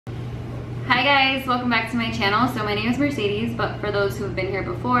Hi guys, welcome back to my channel. So my name is Mercedes, but for those who have been here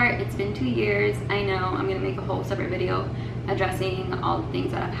before, it's been 2 years. I know I'm gonna make a whole separate video addressing all the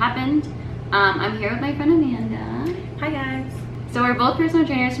things that have happened. I'm here with my friend Amanda. Hi guys. So we're both personal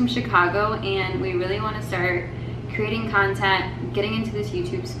trainers from Chicago, and we really want to start creating content, getting into this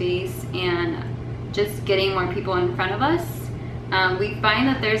YouTube space, and just getting more people in front of us. We find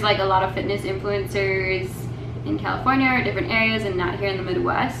that there's like a lot of fitness influencers in California or different areas and not here in the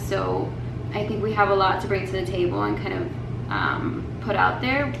Midwest. So I think we have a lot to bring to the table and kind of put out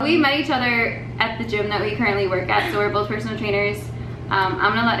there. We met each other at the gym that we currently work at, so we're both personal trainers. I'm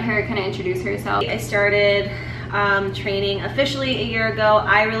gonna let her kind of introduce herself. I started training officially a year ago.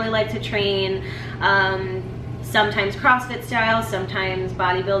 I really like to train sometimes CrossFit style, sometimes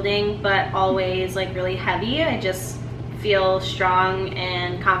bodybuilding, but always like really heavy. I just feel strong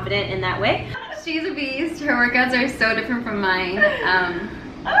and confident in that way. She's a beast. Her workouts are so different from mine.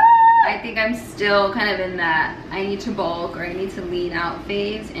 I think I'm still kind of in that I need to bulk or I need to lean out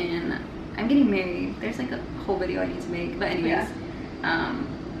phase, and I'm getting married. There's like a whole video I need to make, but anyways.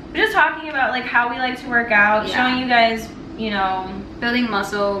 We're just talking about like how we like to work out, showing you guys, you know, building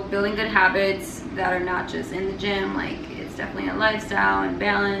muscle, building good habits that are not just in the gym. Like, it's definitely a lifestyle and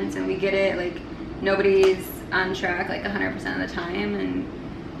balance, and we get it. Like, nobody's on track like 100% of the time, and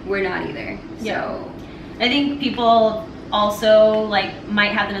we're not either. So I think people also like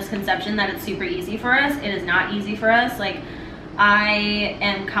might have the misconception that it's super easy for us. It is not easy for us. Like, I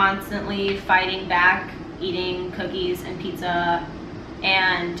am constantly fighting back eating cookies and pizza,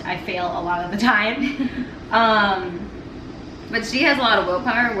 and I fail a lot of the time. But she has a lot of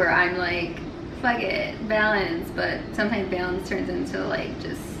willpower where I'm like, fuck it, balance. But sometimes balance turns into like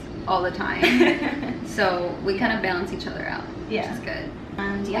just all the time. So we kind of balance each other out, which is good.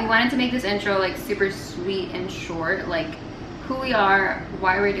 And we wanted to make this intro like super sweet and short, like who we are,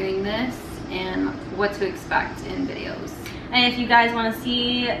 why we're doing this, and what to expect in videos. And if you guys want to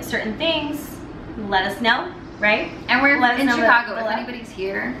see certain things, let us know, right? And we're in Chicago. If anybody's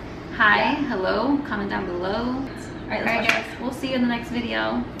here, hi, hello, comment down below. All right, guys, we'll see you in the next video.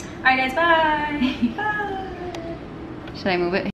 All right, guys, bye. Bye. Should I move it?